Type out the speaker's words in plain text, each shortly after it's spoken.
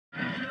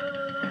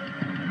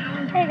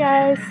Hey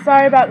guys,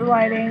 sorry about the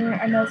lighting.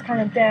 I know it's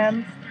kind of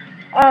dim.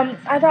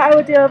 I thought I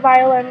would do a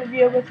violin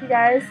review with you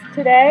guys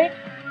today,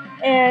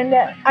 and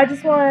I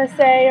just want to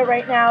say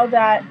right now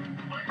that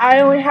I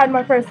only had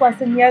my first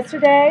lesson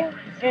yesterday,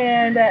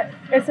 and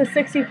it's a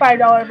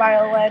 $65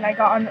 violin I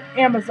got on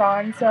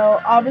Amazon,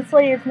 so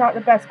obviously it's not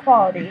the best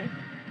quality.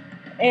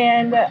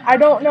 And I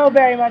don't know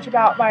very much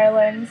about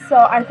violins, so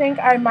I think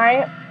I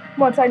might,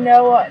 once I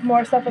know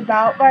more stuff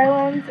about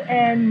violins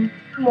and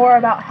more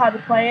about how to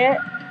play it,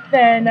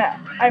 then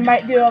I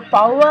might do a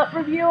follow-up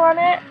review on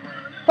it.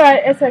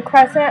 But it's a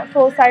Crescent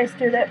full-size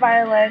student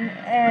violin,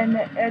 and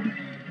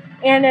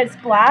it's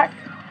black.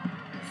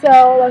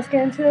 So let's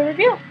get into the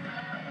review.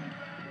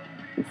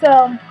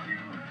 So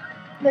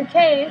the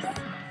case,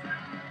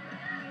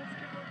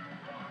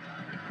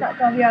 not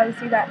gonna be able to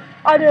see that.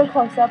 I'll do a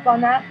close-up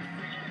on that.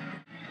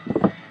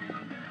 The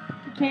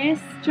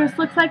case just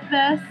looks like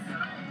this.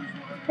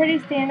 Pretty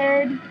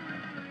standard.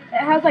 It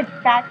has like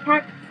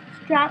backpack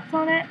straps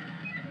on it.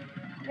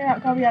 You're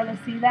not going to be able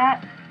to see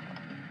that.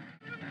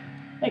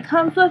 It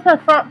comes with a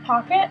front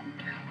pocket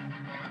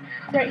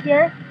right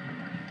here,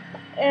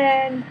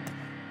 and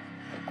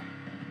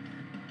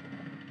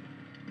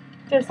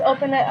just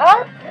open it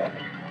up.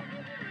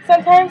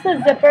 Sometimes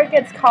the zipper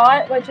gets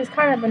caught, which is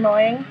kind of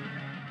annoying,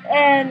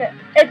 and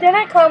it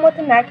didn't come with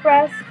a neck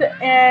rest,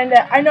 and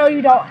I know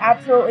you don't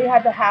absolutely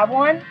have to have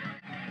one,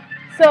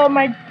 so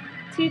my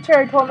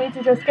teacher told me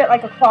to just get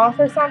like a cloth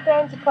or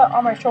something to put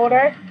on my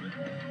shoulder,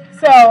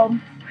 so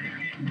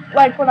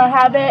like when I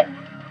have it,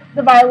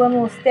 the violin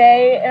will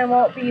stay and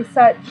won't be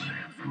such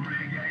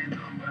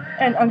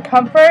an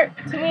uncomfort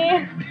to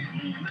me.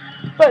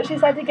 But she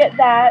said to get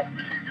that.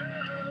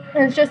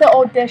 And it's just an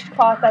old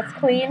dishcloth that's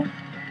clean.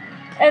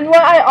 And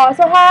what I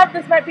also have,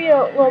 this might be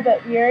a little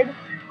bit weird.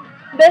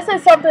 This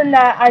is something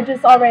that I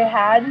just already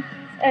had.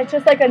 And it's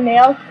just like a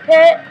nail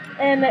kit,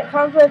 and it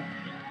comes with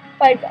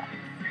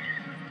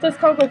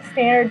comes with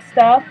standard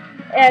stuff.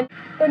 And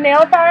the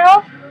nail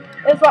file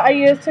is what I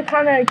use to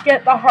kind of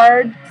get the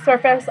hard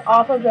surface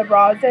off of the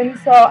rosin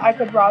so I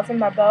could rosin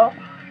my bow.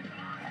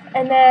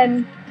 And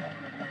then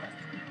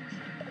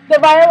the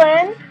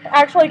violin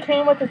actually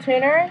came with a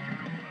tuner,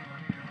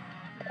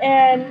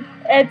 and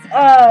it's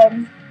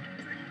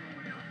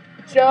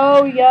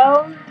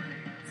Yo,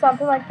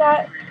 something like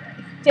that,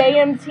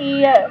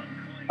 JMT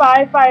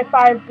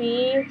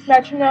 555B,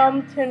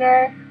 metronome,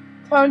 tuner,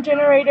 tone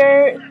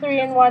generator,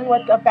 3-in-1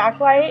 with a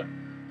backlight.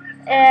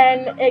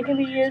 And it can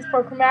be used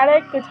for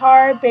chromatic,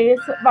 guitar, bass,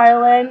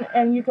 violin,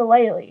 and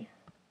ukulele.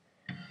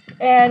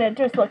 And it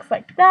just looks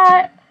like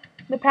that,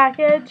 the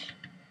package.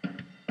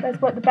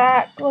 That's what the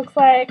back looks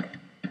like.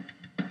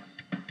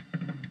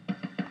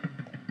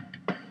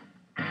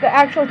 The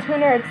actual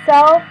tuner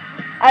itself,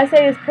 I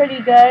say, is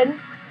pretty good.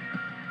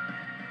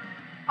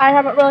 I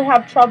haven't really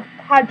had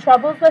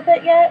troubles with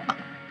it yet.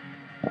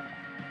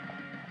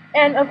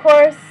 And of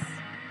course,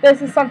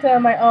 this is something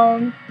of my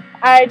own.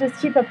 I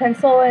just keep a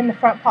pencil in the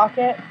front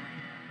pocket.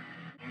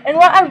 And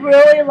what I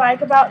really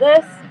like about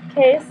this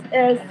case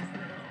is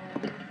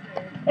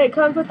it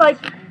comes with like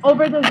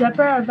over the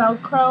zipper a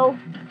Velcro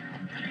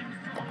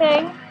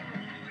thing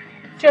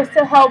just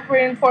to help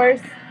reinforce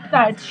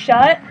that it's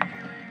shut.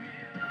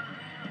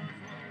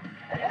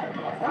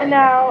 And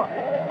now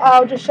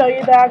I'll just show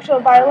you the actual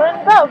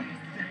violin bow.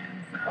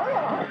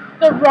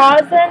 The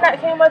rosin that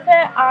came with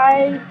it,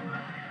 I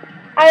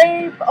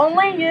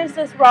only use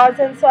this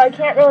rosin, so I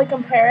can't really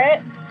compare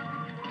it,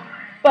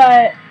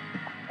 but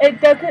it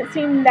doesn't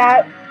seem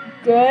that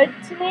good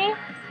to me,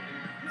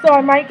 so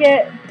I might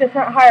get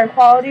different higher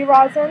quality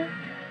rosin.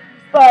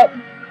 But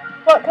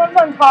what comes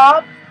on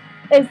top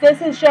is this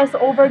is just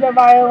over the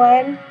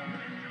violin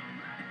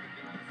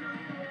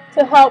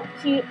to help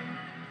keep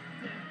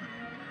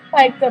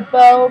like the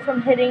bow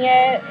from hitting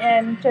it,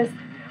 and just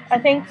I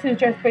think to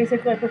just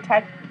basically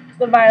protect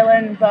the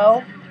violin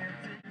bow.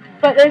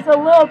 But there's a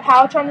little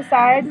pouch on the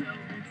side,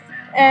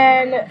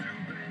 and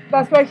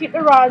that's where I keep the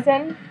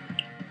rosin.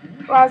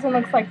 Rosin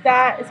looks like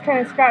that. It's kind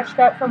of scratched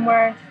up from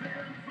where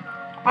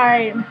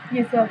I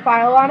used the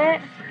file on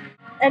it.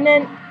 And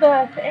then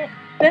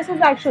this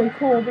is actually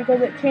cool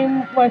because it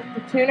came with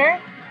the tuner.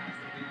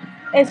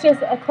 It's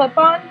just a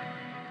clip-on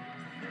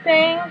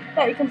thing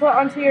that you can put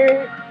onto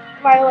your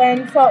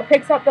violin so it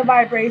picks up the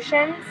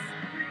vibrations.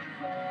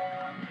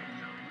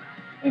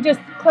 You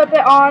just clip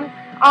it on.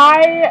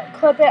 I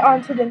clip it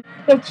onto the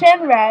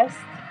chin rest,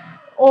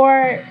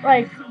 or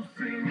like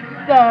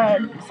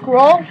the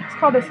scroll. It's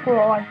called a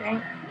scroll, I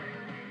think.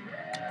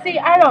 See,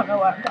 I don't know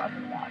what I'm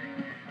talking about.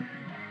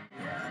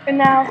 And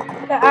now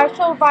the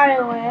actual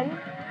violin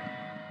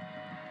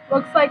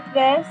looks like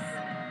this.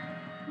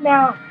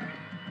 Now,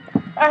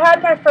 I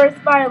had my first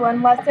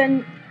violin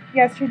lesson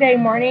yesterday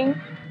morning,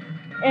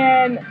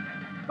 and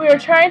we were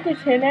trying to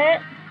tune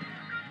it,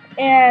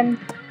 and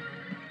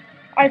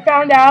I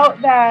found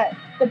out that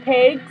the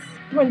pegs,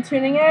 when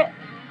tuning it,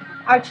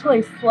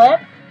 actually slip.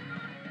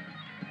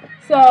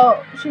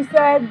 So she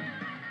said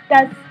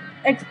that's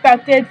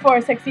expected for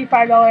a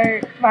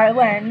 $65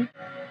 violin.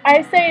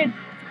 I say it's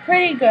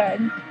pretty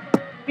good.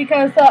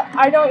 because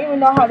I don't even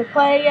know how to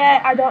play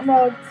yet. I don't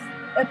know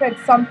if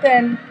it's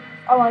something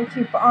I want to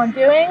keep on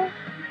doing.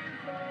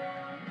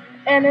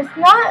 And it's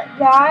not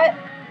that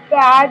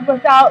bad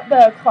without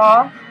the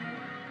cloth.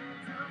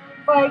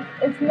 Like,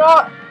 it's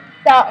not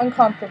that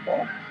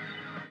uncomfortable.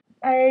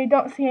 I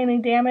don't see any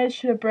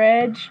damage to the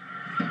bridge,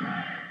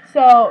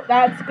 so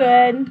that's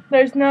good.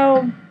 There's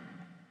no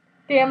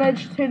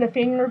damage to the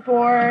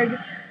fingerboard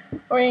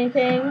or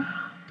anything.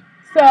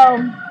 So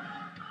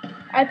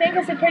I think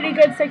it's a pretty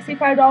good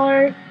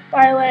 $65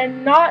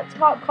 violin, not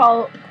top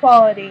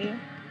quality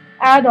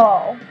at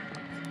all.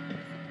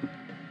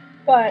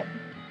 But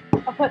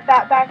I'll put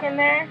that back in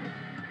there.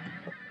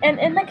 And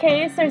in the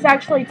case, there's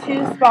actually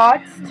 2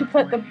 spots to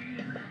put the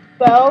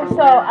bow,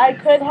 so I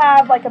could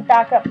have like a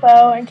backup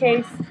bow in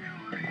case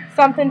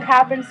something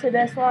happens to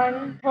this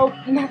one. Hope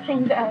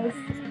nothing does.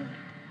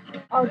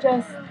 I'll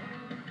just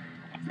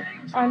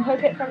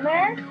unhook it from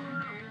there.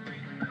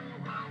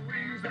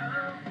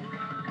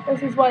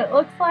 This is what it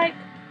looks like.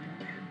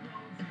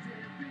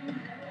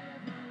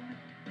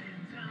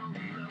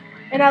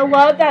 And I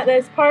love that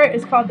this part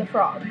is called the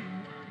frog.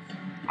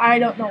 I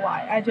don't know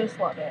why, I just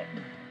love it.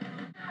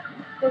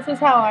 This is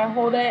how I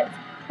hold it.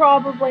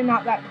 Probably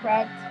not that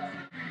correct.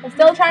 I'm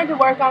still trying to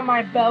work on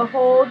my bow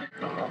hold.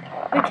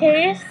 The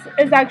case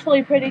is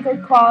actually pretty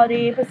good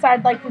quality,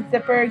 besides like the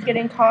zipper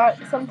getting caught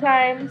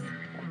sometimes.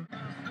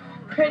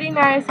 Pretty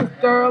nice, it's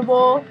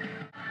durable.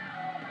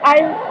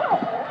 I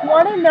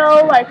want to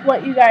know like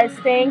what you guys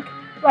think.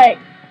 Like,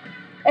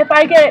 if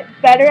I get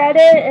better at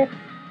it,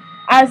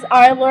 as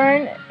I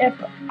learn, if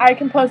I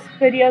can post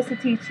videos to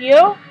teach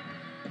you,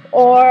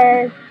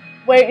 or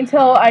wait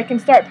until I can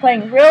start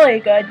playing really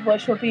good,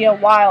 which will be a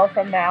while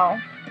from now.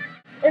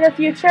 In the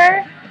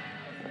future,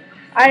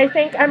 I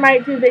think I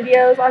might do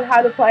videos on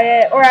how to play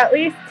it, or at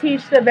least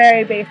teach the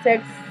very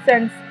basics,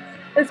 since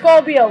it's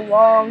going to be a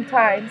long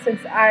time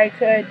since I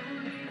could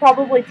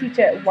probably teach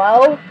it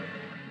well.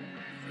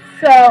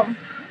 So,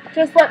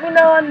 just let me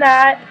know on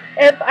that.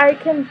 If I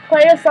can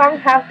play a song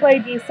halfway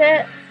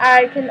decent,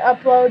 I can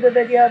upload a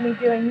video of me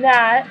doing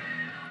that.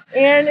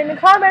 And in the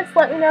comments,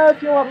 let me know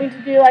if you want me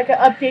to do like an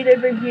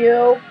updated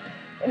review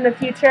in the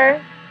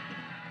future,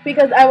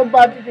 because I would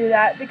love to do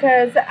that,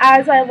 because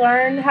as I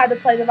learn how to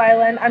play the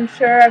violin, I'm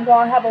sure I'm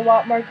going to have a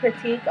lot more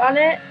critique on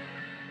it.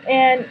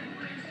 And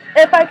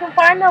if I can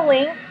find the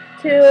link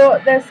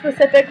to this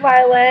specific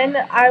violin,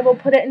 I will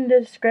put it in the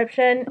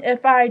description.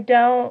 If I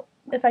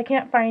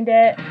can't find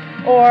it,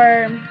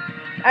 or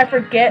I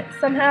forget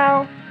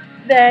somehow,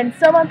 then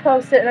someone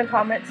post it in the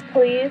comments,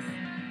 please.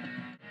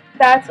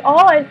 That's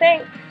all, I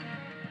think.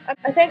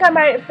 I think I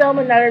might film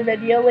another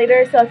video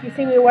later, so if you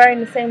see me wearing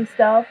the same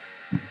stuff,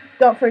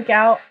 don't freak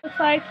out. Looks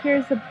like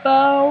here's the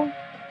bow.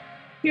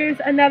 Here's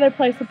another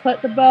place to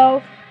put the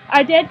bow.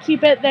 I did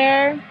keep it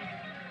there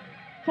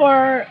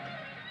for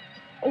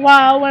a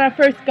while when I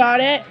first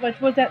got it, which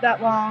wasn't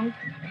that long.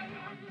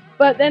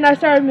 But then I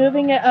started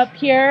moving it up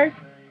here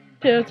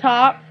to the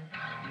top.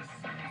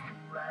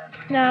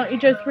 Now you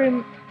just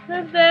remove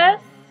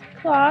this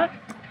cloth,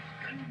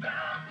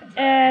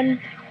 and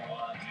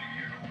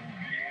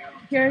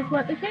here's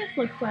what the case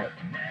looks like.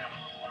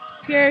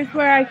 Here's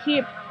where I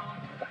keep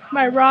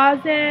my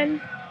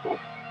rosin.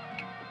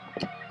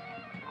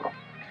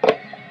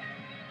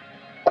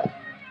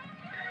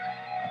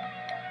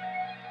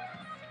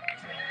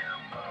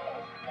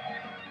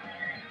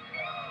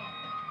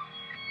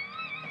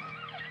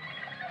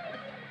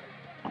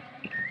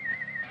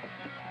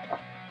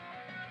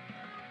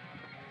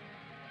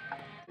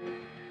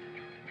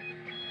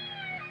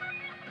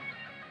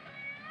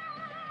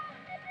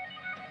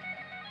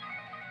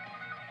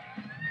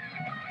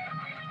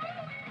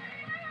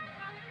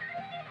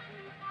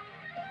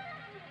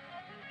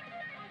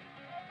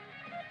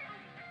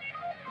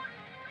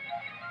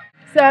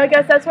 So I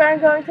guess that's where I'm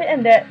going to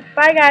end it.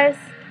 Bye, guys.